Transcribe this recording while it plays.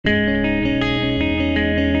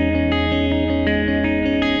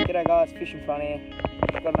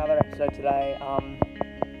today.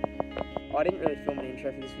 I didn't really film an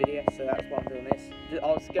intro for this video, so that's why I'm doing this. I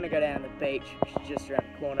was going to go down to the beach, which is just around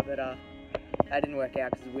the corner, but that didn't work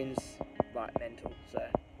out because the wind's like mental, so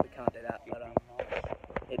we can't do that. But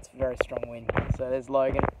it's very strong wind. So there's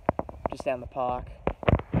Logan, just down the park.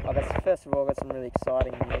 I guess first of all, I've got some really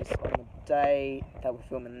exciting news on the day that we're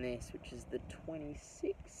filming this, which is the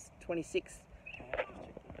 26th.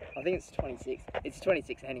 I think it's 26th. It's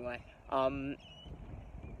 26th anyway.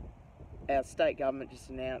 Our state government just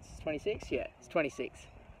announced 26th. Yeah, it's 26th.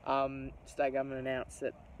 State government announced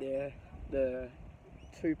that the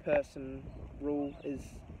two-person rule is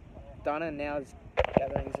done, and now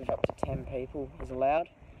gatherings of up to 10 people is allowed,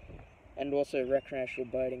 and also recreational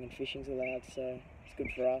boating and fishing is allowed. So it's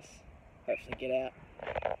good for us. Hopefully get out,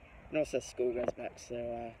 and also school goes back.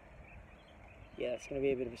 So yeah, it's going to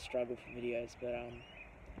be a bit of a struggle for videos, but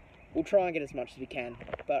we'll try and get as much as we can.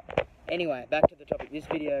 But anyway, back to the topic. This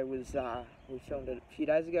video was, we filmed it a few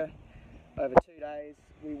days ago, over 2 days.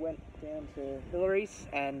 We went down to Hillarys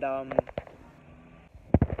and,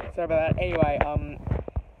 sorry about that. Anyway,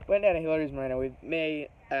 went down to Hillarys Marina with me,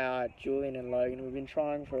 Julian and Logan. We've been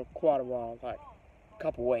trying for quite a while, like a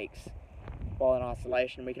couple of weeks, while in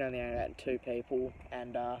isolation. We can only hang out in 2 people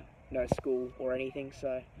and no school or anything,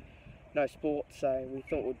 so no sport, so we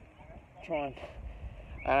thought we'd try and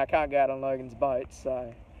I can't go out on Logan's boat,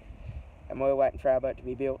 so, and we're waiting for our boat to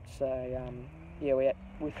be built, so yeah,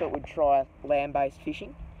 we thought we'd try land-based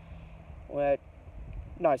fishing. Well,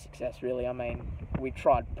 no success really. I mean, we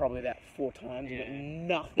tried probably about 4 times, but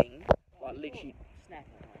nothing. Like literally. Snapper.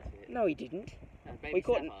 No, he didn't. No, baby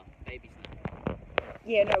snapper.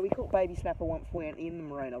 Yeah, no, we caught baby snapper once we went in the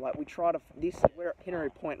marina. Like we tried we're at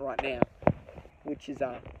Henry Point right now, which is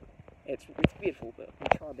it's beautiful, but we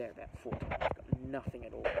tried there about 4 times. Got nothing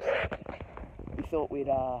at all. So we thought we'd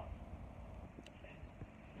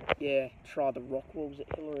try the rock walls at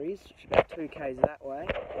Hillarys, which is about 2 k's that way,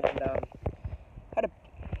 and had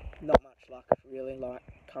not much luck really, like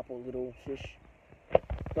a couple of little fish.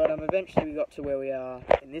 But eventually we got to where we are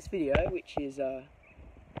in this video, which is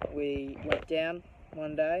we went down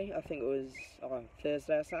one day, I think it was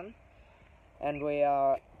Thursday or something, and we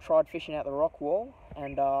tried fishing out the rock wall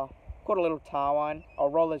and caught a little tarwine. I'll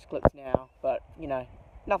roll those clips now, but you know,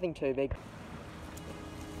 nothing too big.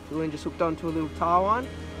 Julian just hooked onto a little tarwine,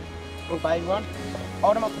 little baby one.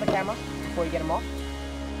 Hold him up for the camera before you get him off.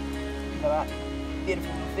 Look at that,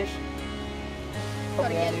 beautiful little fish.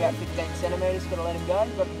 Probably only about 15 centimetres, gotta let him go,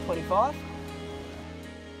 got him 25.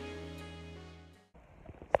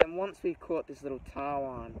 Then once we've caught this little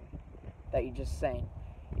tarwine that you just seen,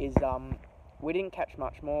 we didn't catch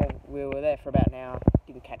much more. We were there for about an hour,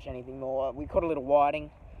 didn't catch anything more. We caught a little whiting,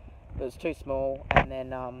 but it was too small, and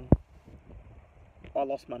then I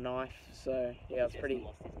lost my knife, so yeah, it was pretty...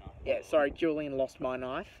 Yeah, sorry, Julian lost my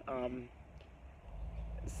knife.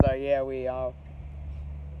 So yeah, we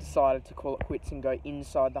decided to call it quits and go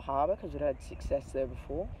inside the harbour because we'd had success there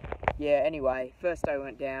before. Yeah, anyway, first day we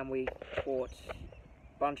went down, we caught a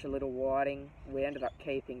bunch of little whiting. We ended up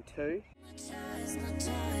keeping 2.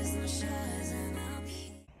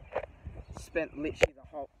 Spent literally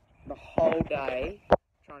the whole day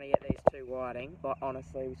trying to get these 2 whiting, but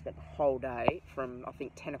honestly we spent the whole day from I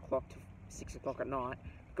think 10 o'clock to 6 o'clock at night.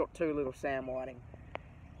 Got 2 little Sam whiting,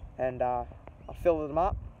 and I filled them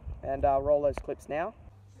up, and I'll roll those clips now.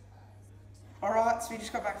 Alright, so we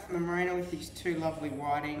just got back from the marina with these 2 lovely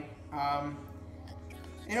whiting.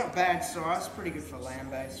 They're not bad size, pretty good for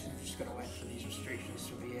land-based. We've just got to wait for these restrictions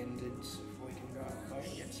to be ended before we can go out the boat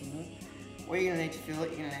and get some more. What you're going to need to fill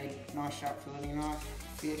it, you're going to need a nice sharp filleting knife,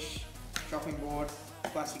 fish, chopping board,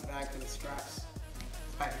 plastic bag for the scraps,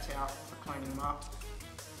 paper towel for cleaning them up,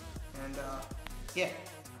 and yeah.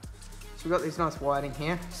 So we've got this nice whiting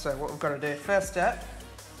here, so what we've got to do, first step,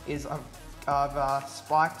 is I've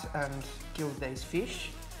spiked and gilled these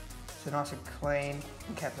fish, so nice and clean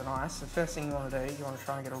and kept it nice. The first thing you want to do, you want to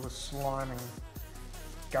try and get all the slime and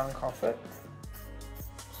gunk off it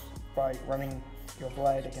by running your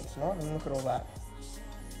blade against it, and look at all that,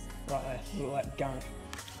 right there, all that gunk.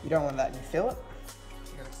 You don't want that in your fillet.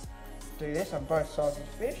 You're going to do this on both sides of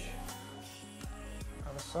the fish,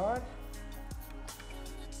 other side.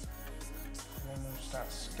 And then we'll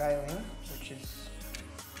start scaling, which is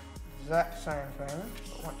the exact same thing,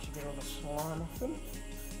 but once you get all the slime off them,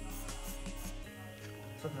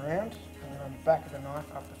 flip them around, and then on the back of the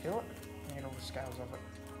knife up the fillet, and get all the scales off it.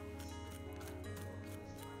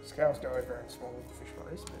 Scales go over in small little fish like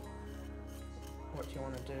this, but what you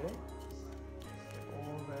want to do, get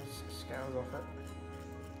all those scales off it.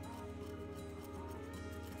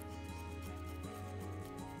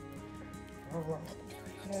 Roll up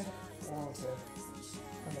the head. all of the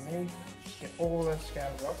underneath. Just get all the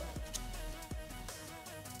scales off.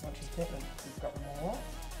 Once you've got them all off.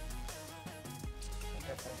 I'll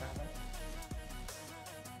definitely have it.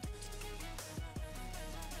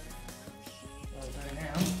 What I'll do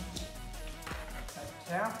now, take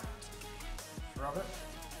it out, rub it.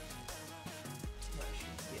 Make sure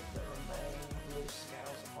you get the remaining loose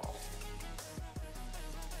scales off.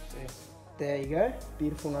 So there you go,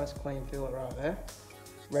 beautiful, nice, clean fillet right there.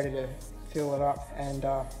 Ready to fill it up and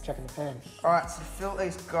chuck in the pan. Alright, so to fill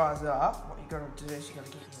these guys up, what you gotta do is you gotta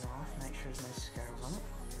get your knife, make sure there's no scales on it.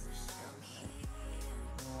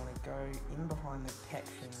 You wanna go in behind the pec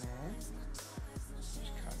fin there.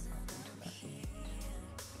 Just cut it up into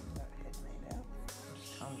that head meat out.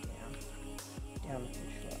 Just come down the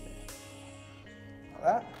fish right there. Like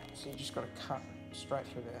that. So you just gotta cut straight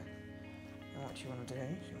through there. And what you wanna do is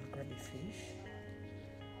you wanna grab your fish.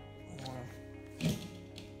 You wanna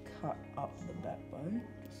cut up the backbone,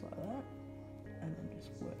 just like that, and then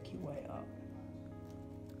just work your way up.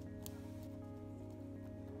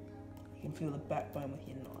 You can feel the backbone with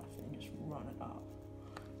your knife and just run it up.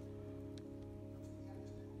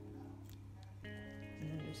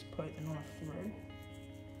 And then just poke the knife through,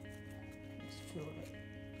 just fill it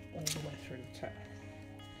all the way through the top.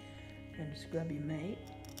 And just grab your meat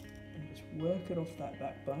and just work it off that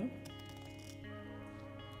backbone.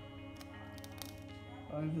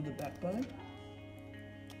 Over the backbone,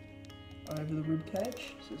 over the rib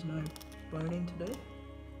cage, so there's no boning to do.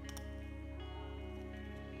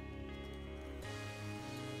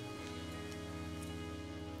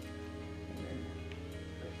 And then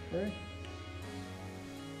go through. There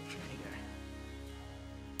you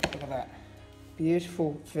go. Look at that.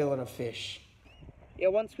 Beautiful fillet of fish. Yeah,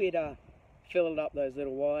 once we'd filled up those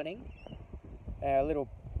little whiting, a little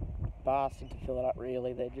bastard to fill it up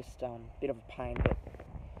really, they're just a bit of a pain, but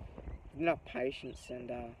enough patience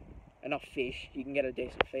and enough fish, you can get a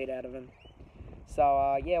decent feed out of them.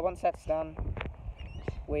 So yeah, once that's done,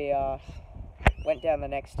 we went down the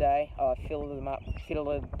next day, filled them up,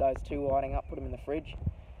 filled those two whiting up, put them in the fridge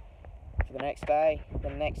for the next day. The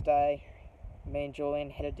next day, me and Julian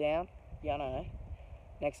headed down. Yeah, I know.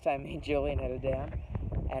 Next day, me and Julian headed down,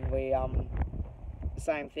 and we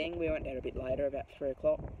same thing. We went down a bit later, about 3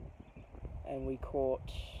 o'clock, and we caught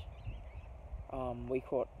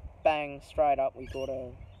bang, straight up, we caught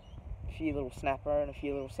a few little snapper and a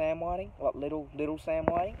few little sam whiting, like little sam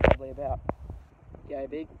whiting, probably about yay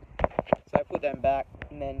big. So I put them back,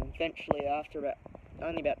 and then eventually after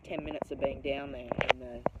only about 10 minutes of being down there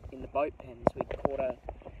in the boat pens,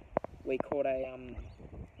 we caught a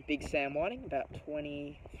big sam whiting, about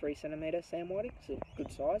 23 centimetre sam whiting. It's a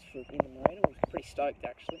good size for in the marina. I was pretty stoked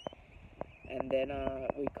actually. And then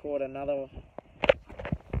we caught another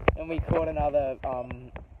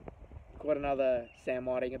sam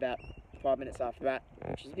whiting about 5 minutes after that,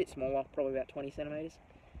 which is a bit smaller, probably about 20 centimetres.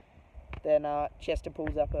 Then Chester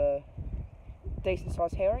pulls up a decent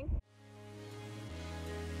sized herring.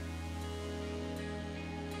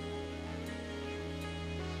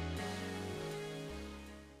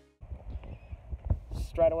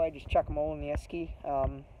 Straight away, just chuck them all in the esky.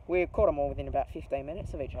 We caught them all within about 15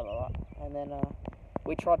 minutes of each other, right? And then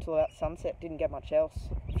we tried till about sunset, didn't get much else.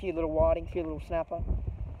 A few little whiting, a few little snapper,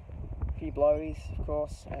 a few blowies, of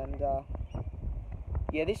course, and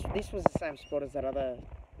yeah, this was the same spot as that other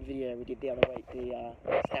video we did the other week, the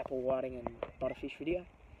snapper, whiting and butterfish video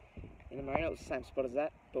in the marina. It was the same spot as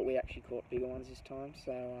that, but we actually caught bigger ones this time,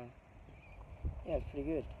 so yeah, it was pretty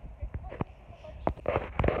good.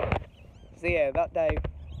 So yeah, that day,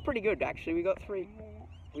 pretty good actually. We got three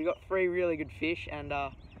really good fish, and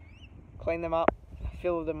cleaned them up,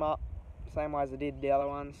 filled them up, same way as I did the other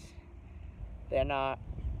ones. Then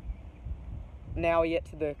now we get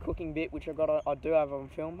to the cooking bit, which I do have on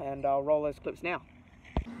film, and I'll roll those clips now.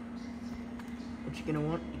 What you're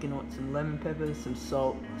gonna want some lemon peppers, some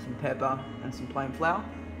salt, some pepper, and some plain flour.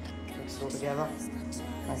 Mix it all together.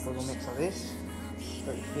 Make a little mix of this.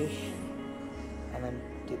 Put your fish, and then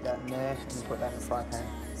dip that in there, and then put that in the fry pan.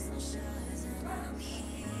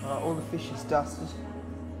 Alright, all the fish is dusted,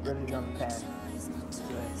 ready to go in the pan. So,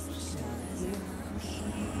 just here.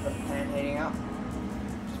 Got the pan heating up.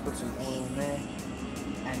 Just put some oil in there,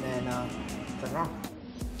 and then turn it on.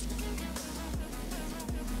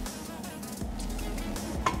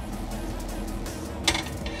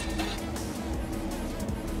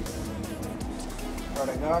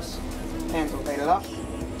 Righto guys, pan's all heated up.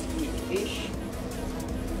 Heat your fish,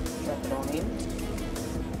 chuck it on in.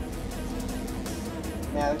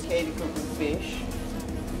 Now the key to cooking fish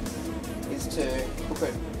is to cook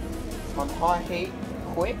it on high heat,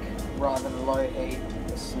 quick rather than low heat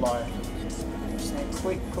or slow. Just need a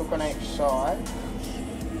quick cook on each side,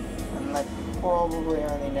 and they probably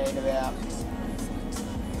only need about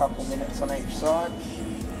a couple minutes on each side.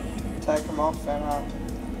 Take them off and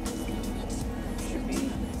should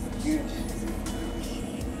be good.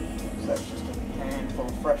 So that's just a pan full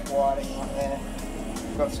of fresh whiting right there.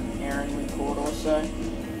 Got some herring we caught also.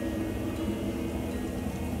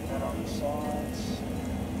 That on the sides.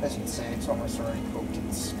 As you can see, it's almost already cooked.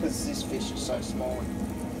 It's because this fish is so small, it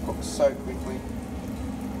cooks so quickly.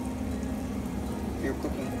 If you're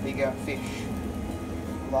cooking bigger fish,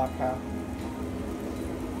 like I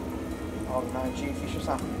don't know, G-fish or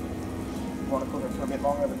something, you want to cook it for a bit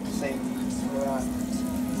longer, but see, look at that.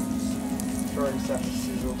 It's already starting to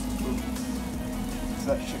sizzle. So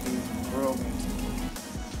that should be real good.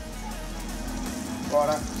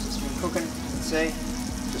 Righto, it's been cooking, you can see,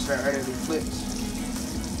 just about ready to be flipped.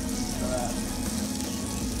 Look at that.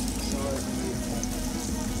 Absolutely beautiful.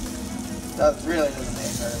 Really doesn't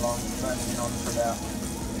need very long, it's only been on for about a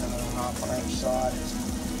minute and a half on each side.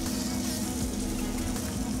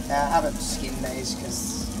 Now I haven't skinned these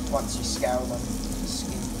because once you scale them, the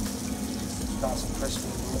skin is nice and crispy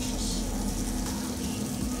and delicious.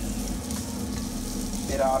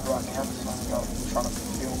 Bit hard right now because I'm trying to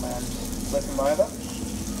film and flip them over.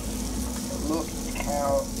 But look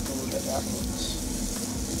how good that looks.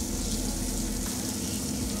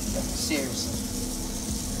 Seriously,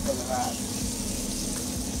 look at that.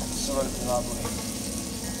 Absolutely lovely.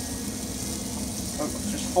 Look,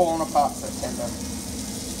 just falling apart so tender.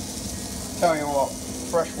 Tell you what,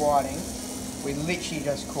 fresh whiting, we literally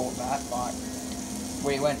just caught that. Like,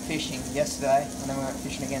 we went fishing yesterday and then we went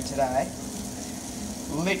fishing again today.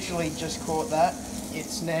 Literally just caught that.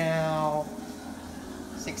 It's now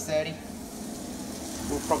 6:30.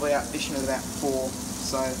 We're probably out fishing at about 4,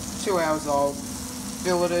 so 2 hours old,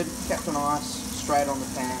 filleted, kept on ice, straight on the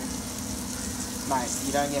pan. Mate,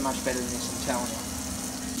 you don't get much better than this, I'm telling you.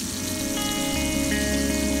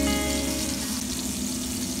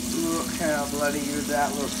 Look how bloody good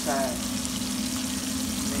that looks, hey.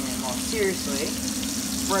 Man, like seriously,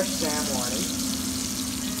 fresh salmon whiting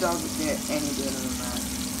doesn't get any better than that.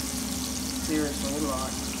 Seriously,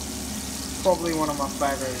 like, probably one of my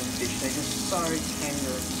favourite fish. They're just so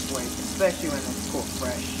tender and sweet, especially when they're caught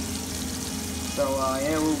fresh. So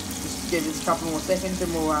yeah, we'll just give this a couple more seconds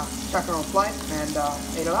and we'll chuck it on a plate and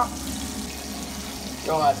eat it up.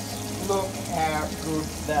 Guys, look how good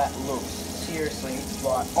that looks. Seriously,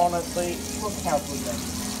 like, honestly, look how good that is.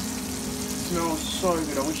 It smells so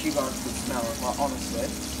good. I wish you guys could smell it, like, honestly.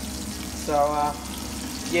 So,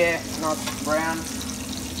 yeah, nice and brown.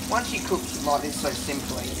 Once you cook like this so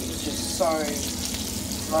simply, it's just so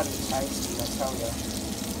bloody tasty, I tell you.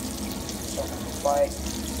 Chuck it on the plate.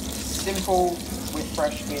 Simple with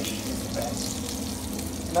fresh fish is the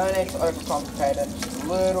best. No need to overcomplicate it. Just a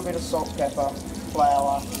little bit of salt, pepper,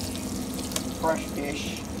 flour, fresh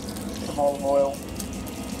fish, bit of olive oil,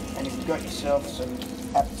 and you've got yourself some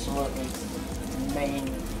absolutely mean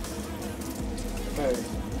food.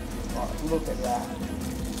 Like, look at that.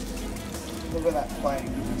 Look at that plate.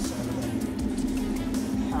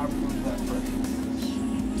 How good that fresh is.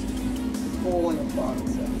 Falling apart,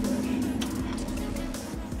 it's that fresh.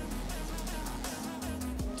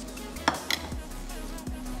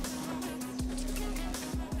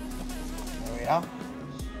 There we are.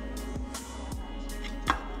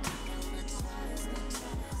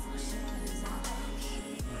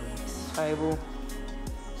 Table.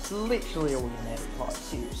 It's literally all you need, like,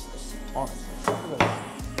 seriously, honestly. Look at that.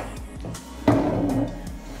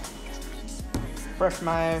 Fresh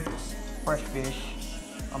mayo, fresh fish.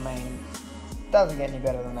 I mean, doesn't get any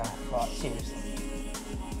better than that, like, seriously.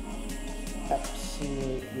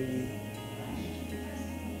 Absolutely.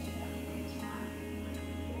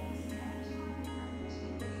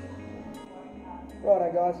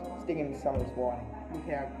 Righto guys, let's dig into some of this whiting. Look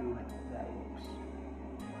how good that looks.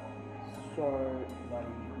 So bloody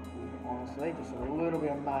good, honestly. Just a little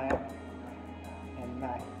bit of mayo and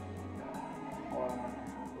mate.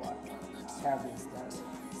 Like, how good is that?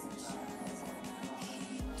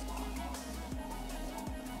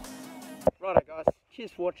 Righto guys,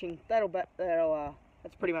 cheers for watching.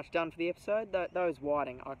 That's pretty much done for the episode. Those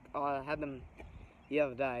whiting, I had them the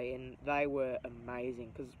other day and they were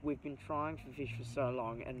amazing because we've been trying for fish for so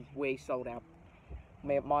long, and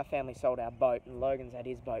my family sold our boat and Logan's had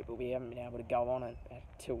his boat, but we haven't been able to go on it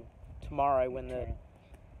till tomorrow when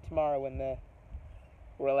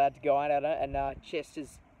we're allowed to go out at it. And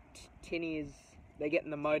Chester's tinny they're getting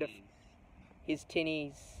the motor. His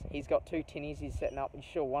tinnies, he's got 2 tinnies he's setting up. I'm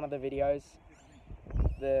sure one of the videos,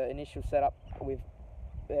 the initial setup, we've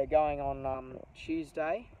they're going on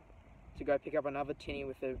Tuesday to go pick up another tinny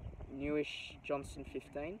with a newish Johnston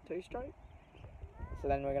 15 two-stroke. So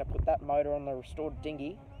then we're going to put that motor on the restored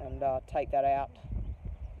dinghy and take that out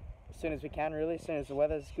as soon as we can, really, as soon as the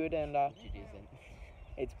weather's good, and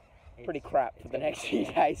it's pretty crap for the next few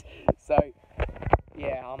days. So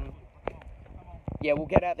yeah, we'll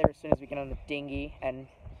get out there as soon as we can on the dinghy, and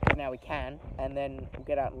now we can, and then we'll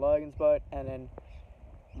get out in Logan's boat, and then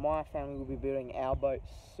my family will be building our boat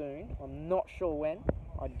soon. I'm not sure when.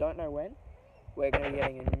 I don't know when. We're going to be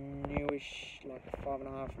getting a newish, like,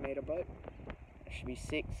 5.5 metre boat. It should be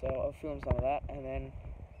sick, so I'll film some of that, and then,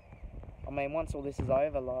 I mean, once all this is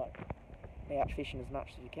over, like, out fishing as much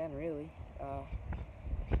as you can, really.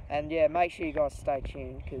 And yeah, make sure you guys stay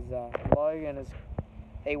tuned, because Logan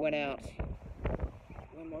he went out,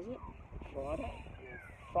 when was it?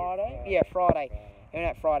 Friday? Yeah, Friday. He went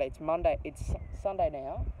out Friday. It's Monday. It's Sunday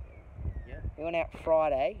now. Yeah. He went out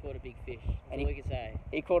Friday. Caught a big fish. That's all we can say.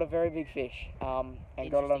 He caught a very big fish. And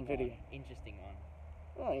got it on video. Interesting one.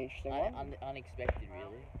 Not an interesting one. Unexpected,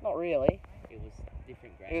 really. Not really. It was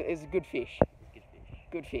different grade. It was a good fish. It was good fish.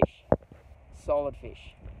 Good fish. Solid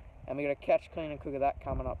fish. And we got a catch, clean and cook of that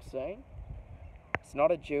coming up soon. It's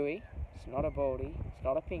not a dewy. It's not a baldy. It's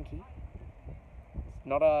not a pinky. It's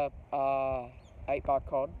not a 8-bar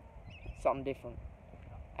cod. It's something different.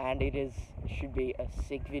 And should be a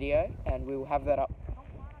sick video, and we will have that up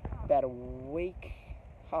about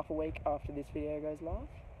half a week after this video goes live.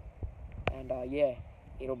 And yeah,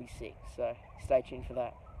 it'll be sick, so stay tuned for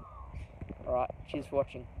that. Alright, cheers for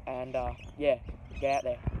watching, and yeah, get out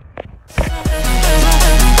there.